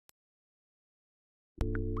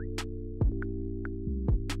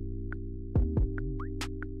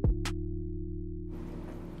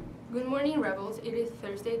Good morning, Rebels. It is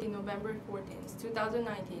Thursday, November 14th,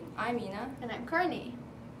 2019. I'm Ina. And I'm Carney.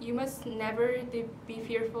 You must never be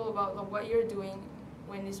fearful about what you're doing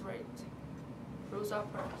when it's right. Rosa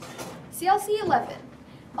Parks. CLC 11.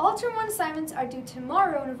 All Term 1 assignments are due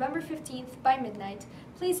tomorrow, November 15th by midnight.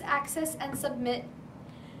 Please access and submit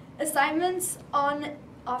assignments on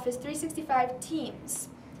Office 365 Teams.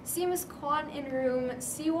 See Ms. Kwan in room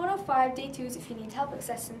C105, Day 2s if you need help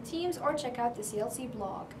accessing Teams, or check out the CLC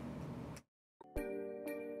blog.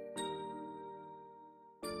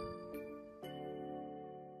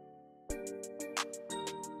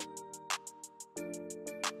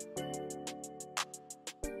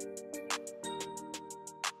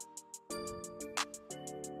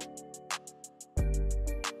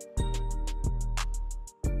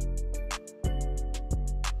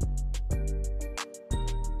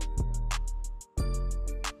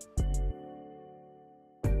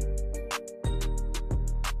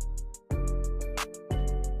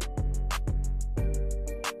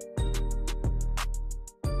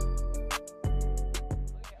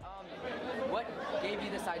 What gave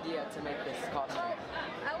you this idea to make this costume?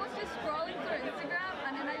 I was just scrolling through Instagram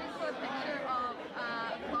and then I just saw a picture of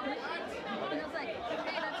claw machines and I was like,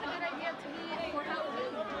 hey, that's a good idea to be for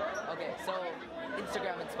Halloween. Okay, so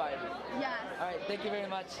Instagram inspired you. Yes. Alright, thank you very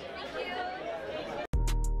much. Thank you.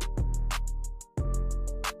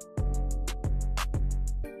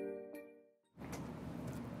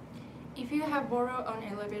 If you have borrowed on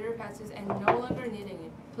elevator passes and no longer needing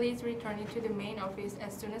it, please return it to the main office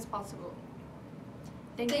as soon as possible.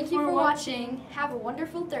 Thank you for watching. Have a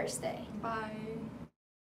wonderful Thursday. Bye.